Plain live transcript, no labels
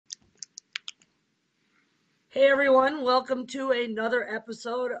Hey everyone, welcome to another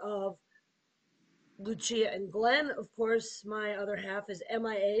episode of Lucia and Glenn. Of course, my other half is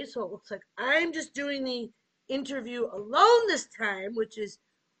MIA, so it looks like I'm just doing the interview alone this time, which is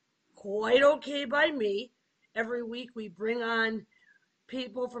quite okay by me. Every week we bring on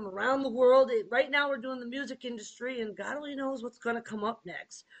people from around the world. Right now we're doing the music industry, and God only knows what's going to come up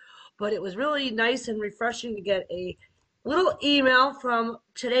next. But it was really nice and refreshing to get a little email from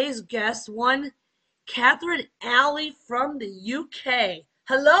today's guest, one Catherine Alley from the UK.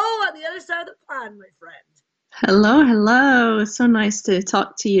 Hello on the other side of the pond, my friend. Hello, hello. It's so nice to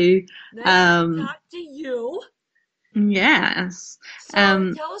talk to you. Nice to Um, talk to you. yes. So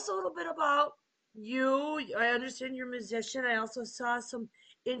Um, tell us a little bit about you. I understand you're a musician. I also saw some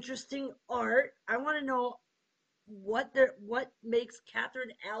interesting art. I want to know what makes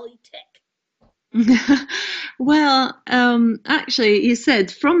Catherine Alley tick. actually, you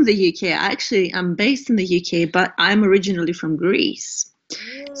said from the UK. Actually, I'm based in the UK, but I'm originally from Greece.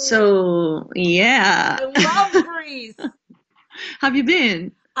 Mm, So, yeah. I love Greece. Have you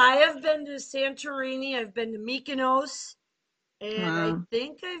been? I have been to Santorini. I've been to Mykonos. And I Wow.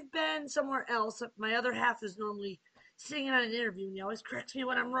 think I've been somewhere else. My other half is normally singing on an interview, and he always corrects me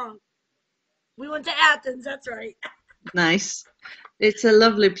when I'm wrong. We went to Athens, that's right. Nice. It's a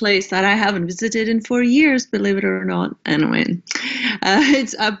lovely place that I haven't visited in 4 years, believe it or not. Anyway,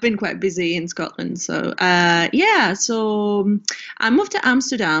 it's I've been quite busy in Scotland, so yeah. I moved to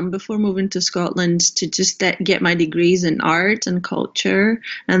Amsterdam before moving to Scotland to just get my degrees in art and culture,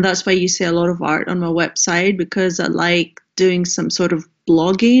 and that's why you see a lot of art on my website because I like doing some sort of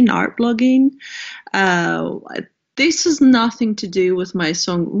blogging, art blogging. Uh, this has nothing to do with my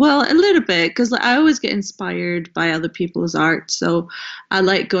song. Well, a little bit, because I always get inspired by other people's art. So I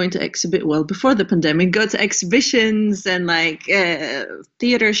like going to exhibit. Well, before the pandemic, go to exhibitions and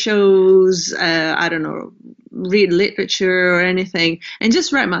theater shows. I don't know, read literature or anything, and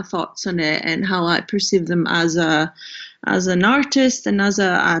just write my thoughts on it and how I perceive them as an artist and as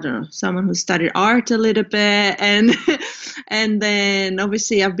a I don't know someone who studied art a little bit and and then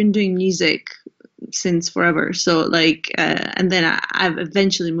obviously I've been doing music since forever. So and then I've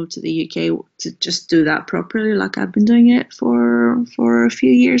eventually moved to the UK to just do that properly, like I've been doing it for a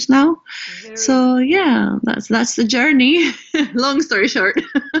few years now. Very So yeah, that's the journey. Long story short.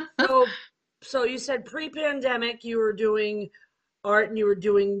 so. So you said pre-pandemic you were doing art and you were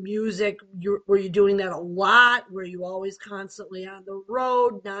doing music. Were you doing that a lot? Were you always constantly on the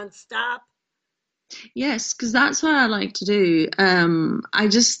road, nonstop? Yes, because that's what I like to do. I'm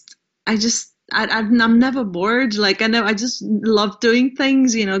never bored. Like I know, I just love doing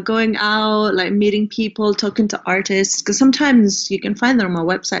things. You know, going out, like meeting people, talking to artists. Because sometimes you can find them on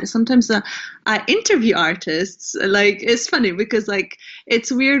my website. Sometimes I interview artists. Like it's funny because like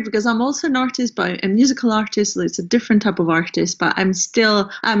it's weird because I'm also an artist, but a musical artist. So it's a different type of artist, but I'm still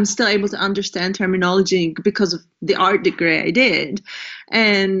able to understand terminology because of the art degree I did.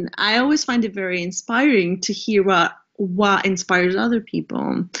 And I always find it very inspiring to hear what inspires other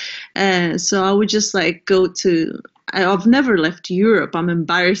people. So I would just like go to. Have never left Europe. I'm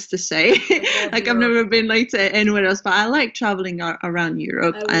embarrassed to say, I love like I've Europe. never been like to anywhere else. But I like traveling around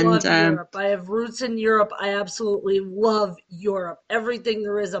Europe, I and love Europe. I have roots in Europe. I absolutely love Europe. Everything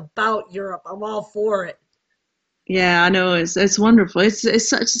there is about Europe, I'm all for it. yeah, I know it's wonderful.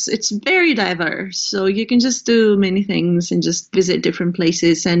 It's very diverse. So you can just do many things and just visit different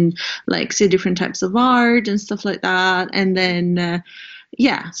places and like see different types of art and stuff like that. And then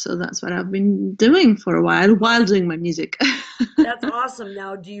yeah, so that's what I've been doing for a while doing my music. That's awesome.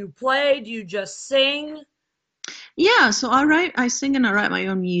 Now, do you play? Do you just sing? Yeah, so I sing and I write my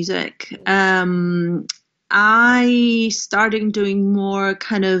own music. I started doing more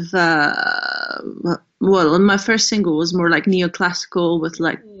kind of, well, my first single was more like neoclassical with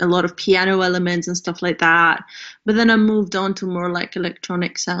like a Mm. lot of piano elements and stuff like that. But then I moved on to more like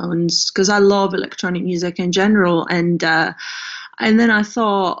electronic sounds because I love electronic music in general. And then I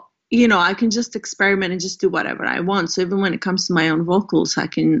thought, I can just experiment and just do whatever I want. So even when it comes to my own vocals, I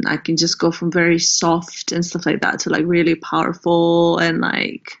can just go from very soft and stuff like that to like really powerful and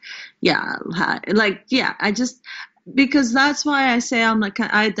like yeah, yeah, I just because that's why I say I'm like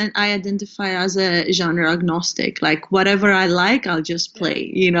I identify as a genre agnostic. Like whatever I like, I'll just Yeah,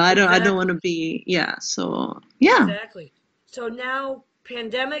 play. I don't want to exactly. be yeah. So yeah. Exactly. So now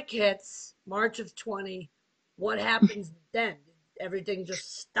pandemic hits March of 20. What happens then? Did everything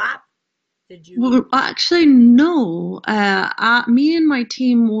just stop? Did you Well, actually, no. Me and my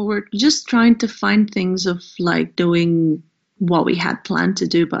team were just trying to find things of like doing. what we had planned to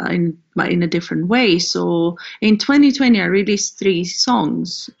do, but in a different way. So in 2020, I released 3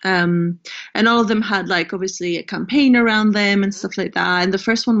 songs, and all of them had like obviously a campaign around them and stuff like that. And the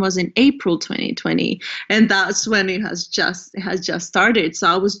first one was in April 2020, and that's when it has just started. So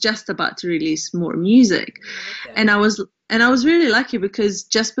I was just about to release more music, Okay. and I was really lucky because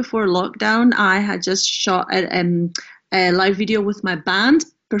just before lockdown, I had just shot a live video with my band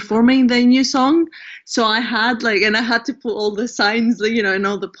performing the new song. So I had to put all the signs, and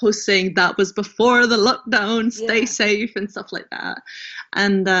all the posts saying that was before the lockdown, stay safe and stuff like that.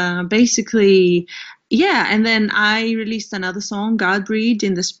 And basically, yeah. And then I released another song, God Breed,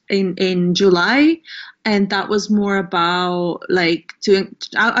 in July. And that was more about I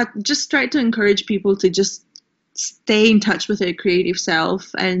just tried to encourage people to just stay in touch with their creative self,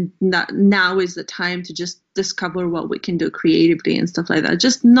 and that now is the time to just discover what we can do creatively and stuff like that.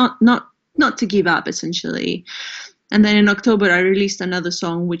 Just not to give up, essentially. And then in October I released another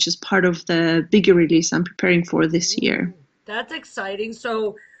song, which is part of the bigger release I'm preparing for this year. That's exciting.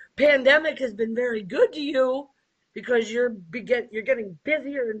 So pandemic has been very good to you because you're getting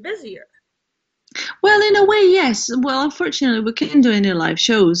busier and busier. Well, in a way, yes. Well, unfortunately, we can't do any live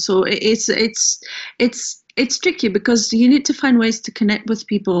shows, so it's tricky because you need to find ways to connect with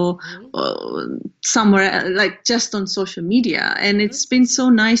people somewhere, like just on social media. And it's been so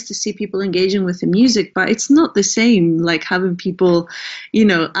nice to see people engaging with the music, but it's not the same like having people,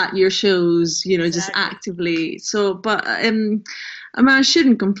 at your shows, just actively. So, but I mean, I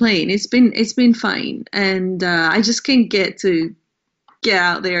shouldn't complain. It's been fine, and I just can't get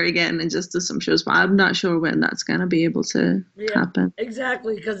out there again and just do some shows, but I'm not sure when that's going to be able to happen.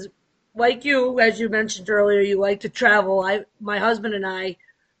 Exactly, because like you, as you mentioned earlier, you like to travel. My husband and I,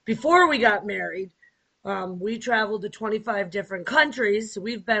 before we got married, we traveled to 25 different countries. So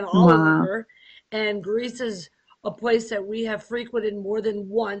we've been all over, and Greece is a place that we have frequented more than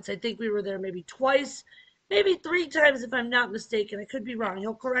once. I think we were there maybe twice, maybe 3 times if I'm not mistaken. I could be wrong.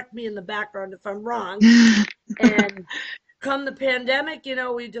 He'll correct me in the background if I'm wrong. And come the pandemic,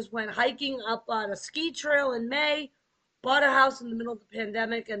 we just went hiking up on a ski trail in May, bought a house in the middle of the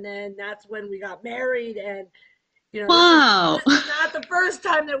pandemic, and then that's when we got married. And, wow. This is not the first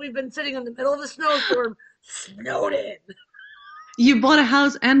time that we've been sitting in the middle of a snowstorm, snowed in. You bought a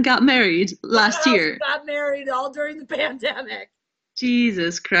house and got married last year. Got married all during the pandemic.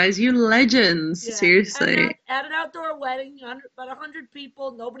 Jesus Christ, you legends. Yeah. Seriously. At an outdoor wedding, about 100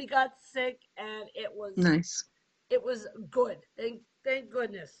 people, nobody got sick, and it was nice. It was good. Thank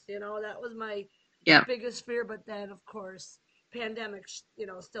goodness. That was my biggest fear. But then, of course, pandemic,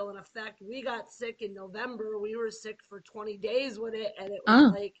 still in effect. We got sick in November. We were sick for 20 days with it, and it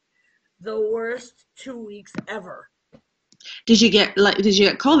was like the worst 2 weeks ever. Did you get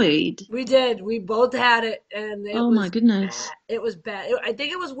COVID? We did. We both had it, and it was my goodness. Bad. It was bad. I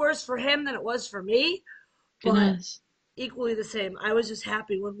think it was worse for him than it was for me. Goodness. Equally the same. I was just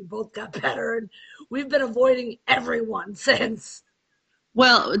happy when we both got better, and we've been avoiding everyone since.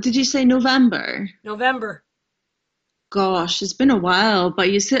 Well, did you say November? November. Gosh, it's been a while,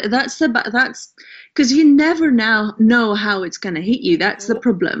 but you said that's because you never now know how it's going to hit you. That's the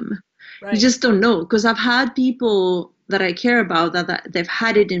problem. Right. You just don't know, because I've had people that I care about that they've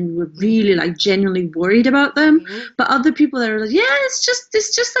had it and were really genuinely worried about them, but other people that are like, yeah, it's just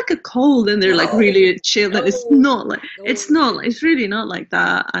like a cold, and they're really chill. That it's really not like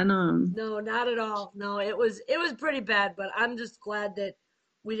that. I know. No, not at all. No, it was pretty bad, but I'm just glad that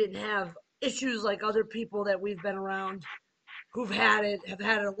we didn't have issues like other people that we've been around who've had it have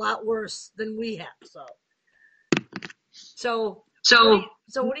had it a lot worse than we have. So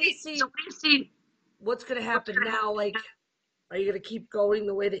what do you see? What's going to happen now? Like, are you going to keep going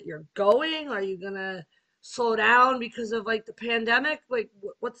the way that you're going? Are you going to slow down because of the pandemic? Like,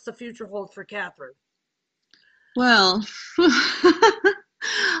 what's the future hold for Catherine? Well,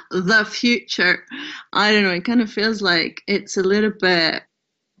 the future, I don't know. It kind of feels like it's a little bit,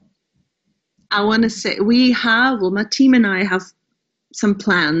 I want to say my team and I have some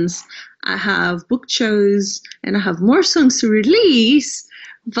plans. I have booked shows and I have more songs to release,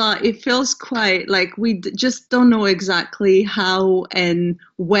 but it feels quite like we just don't know exactly how and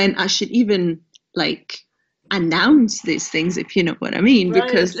when I should even announce these things, if you know what I mean. Right,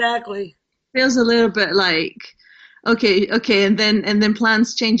 because exactly. It feels a little bit like, okay, and then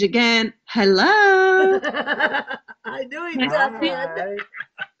plans change again. Hello. I knew exactly.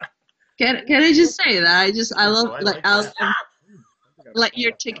 Can I just say that I love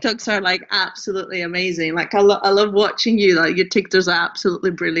your TikToks are absolutely amazing. I love watching you. Your TikToks are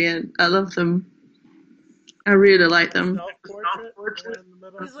absolutely brilliant. I love them. I really like them.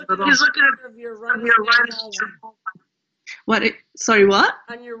 He's looking at your run. Sorry, what?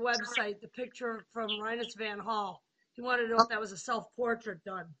 On your website, the picture from Rinus Van Hall. He wanted to know if that was a self-portrait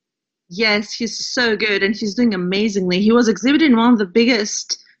done. Yes, he's so good and he's doing amazingly. He was exhibited in one of the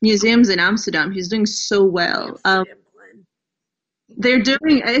biggest museums in Amsterdam. He's doing so well. Good for him, Glenn. They're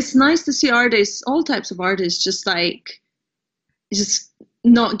doing, it's nice to see artists, all types of artists, just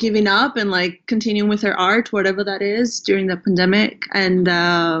not giving up and like continuing with their art, whatever that is, during the pandemic. And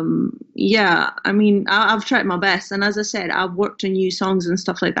yeah, I mean, I've tried my best. And as I said, I've worked on new songs and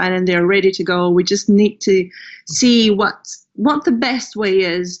stuff like that, and they're ready to go. We just need to see what the best way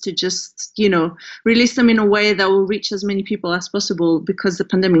is to just, release them in a way that will reach as many people as possible, because the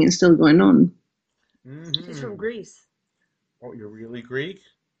pandemic is still going on. He's from Greece. Oh, you're really Greek?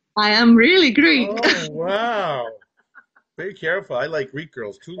 I am really Greek. Oh, wow. Very careful. I like Greek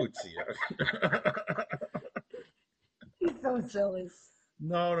girls too, Lucia. He's so silly.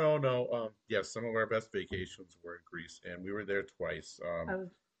 No. Yes, some of our best vacations were in Greece, and we were there twice. Um,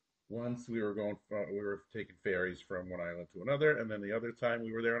 Once we were taking ferries from one island to another, and then the other time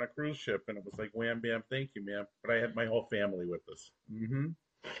we were there on a cruise ship, and it was like wham bam, thank you, ma'am. But I had my whole family with us,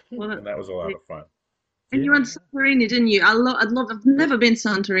 Well, and that was a lot of fun. and you went to Santorini, didn't you? I've never been to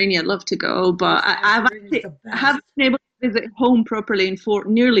Santorini. I'd love to go, but I haven't been able to visit home properly in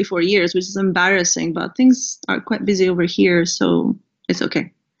nearly 4 years, which is embarrassing. But things are quite busy over here, so it's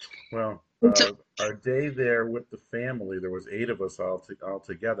okay. Well, our day there with the family, there was 8 of us all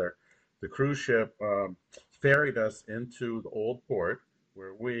together. The cruise ship ferried us into the old port,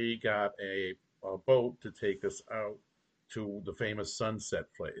 where we got a boat to take us out to the famous sunset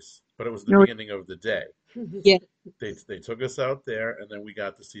place. But it was the beginning of the day. Yeah. They took us out there, and then we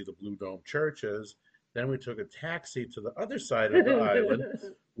got to see the Blue Dome churches. Then we took a taxi to the other side of the island,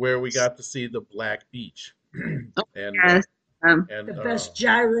 where we got to see the Black Beach. And Yes. and the best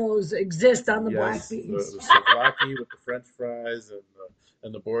gyros exist on the Black Beach. the souvlaki with the French fries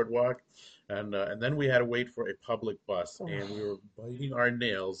and the boardwalk, and then we had to wait for a public bus, and we were biting our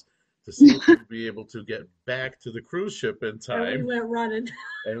nails to see if we'd be able to get back to the cruise ship in time. And we went running.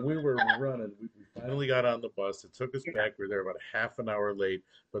 And we were running. We finally got on the bus. It took us back. We were there about a half an hour late,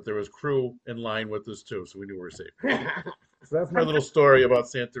 but there was crew in line with us too, so we knew we were safe. So that's my little story about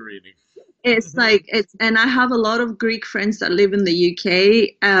Santorini. And I have a lot of Greek friends that live in the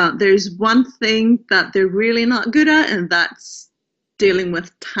UK. There's one thing that they're really not good at, and that's dealing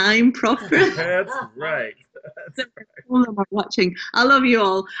with time properly. That's right. All of them are watching. I love you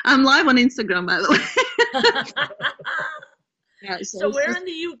all. I'm live on Instagram, by the way. Yeah, so where in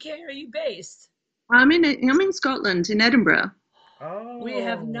the UK are you based? I'm in Scotland, in Edinburgh. Oh. We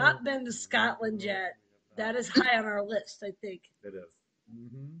have not been to Scotland yet. That is high on our list, I think. It is.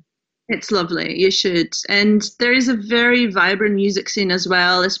 Mm-hmm. It's lovely. You should. And there is a very vibrant music scene as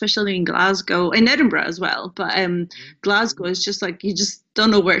well, especially in Glasgow, in Edinburgh as well. But Glasgow is just like, you just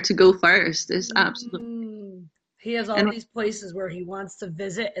don't know where to go first. It's absolutely. He has all these places where he wants to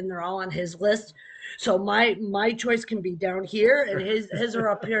visit, and they're all on his list. So my choice can be down here, and his are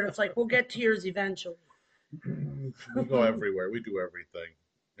up here. And it's like, we'll get to yours eventually. We go everywhere. We do everything.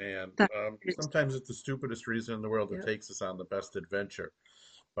 And sometimes it's the stupidest reason in the world that takes us on the best adventure.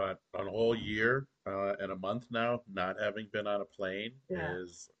 But a whole year and a month now, not having been on a plane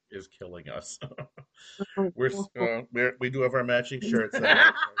is killing us. We do have our matching shirts. Our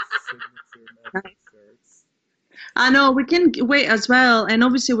signature matching shirts. I know we can wait as well, and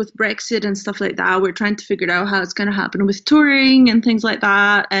obviously with Brexit and stuff like that, we're trying to figure out how it's going to happen with touring and things like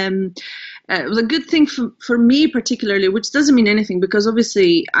that. It was a good thing for me particularly, which doesn't mean anything because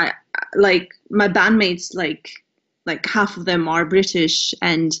obviously I like my bandmates like half of them are British,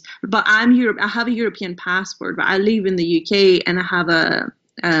 but I'm Europe. I have a European passport, but I live in the UK and I have a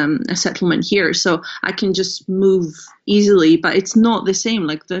settlement here, so I can just move easily. But it's not the same.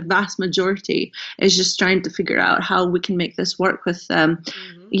 Like the vast majority is just trying to figure out how we can make this work with,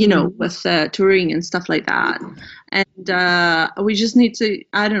 with touring and stuff like that. And we just need to,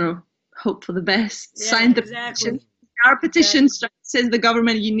 I don't know, hope for the best. Sign the petition. Our petition says the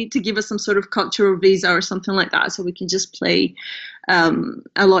government, you need to give us some sort of cultural visa or something like that, so we can just play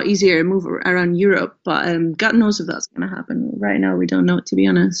a lot easier and move around Europe. But God knows if that's going to happen. Right now, we don't know, to be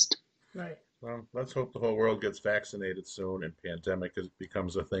honest. Right. Well, let's hope the whole world gets vaccinated soon and pandemic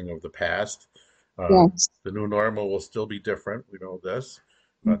becomes a thing of the past. Yes. The new normal will still be different. We know this.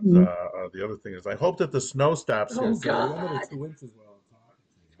 But the other thing is, I hope that the snow stops here. So God. I'm limited 2 inches while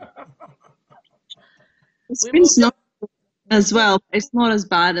I'm talking to you. It's been snow as well. It's not as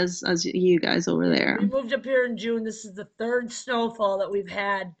bad as you guys over there. We moved up here in June. This is the third snowfall that we've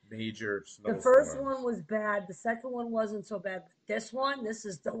had. Major snow. The first one was bad. The second one wasn't so bad. This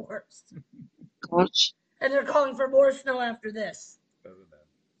is the worst. Gosh. And they're calling for more snow after this. Other than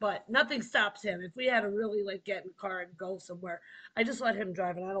But nothing stops him. If we had to really like get in the car and go somewhere, I just let him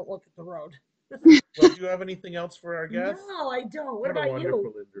drive and I don't look at the road. Well, do you have anything else for our guests? No, I don't. What What a about wonderful you?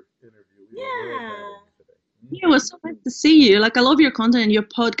 interview. We really Yeah. had it today. Yeah, it was so nice to see you. Like, I love your content, and your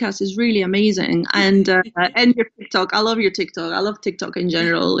podcast is really amazing. And your TikTok, I love your TikTok. I love TikTok in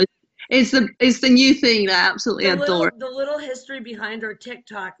general. It's the new thing that I absolutely adore. The little history behind our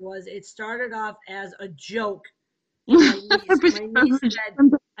TikTok was it started off as a joke. To my niece. My niece said,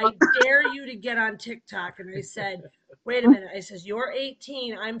 I dare you to get on TikTok. And I said, wait a minute. I says, you're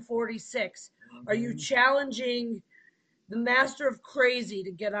 18, I'm 46. Are you challenging the master of crazy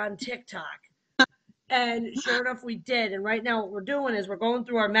to get on TikTok? And sure enough, we did. And right now what we're doing is we're going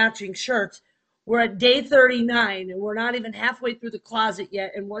through our matching shirts. We're at day 39 and we're not even halfway through the closet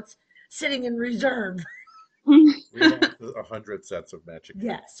yet. And what's sitting in reserve? We have 100 sets of matching.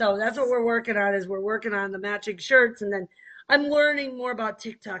 Yeah, so that's what we're working on is we're working on the matching shirts. And then I'm learning more about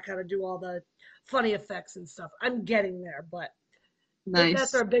TikTok, how to do all the funny effects and stuff. I'm getting there, but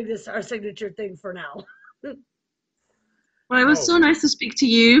that's Nice. our signature thing for now. Well, it was so nice to speak to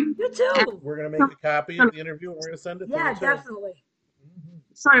you. You too. We're going to make a copy of the interview and we're going to send it to Yeah, you too. definitely.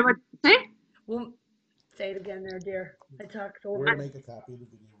 Sorry, what did you say? Well, say it again there, dear. I talked We're over. going to make a copy of the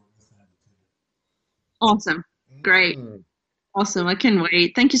video. We're going to send it to you. Awesome. Great. Mm. Awesome. I can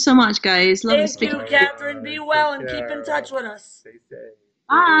wait. Thank you so much, guys. Lovely Thank speaking. you, Catherine. Be well Take and keep in care. touch with us. Stay safe.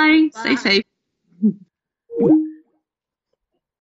 Bye. Stay Bye. safe.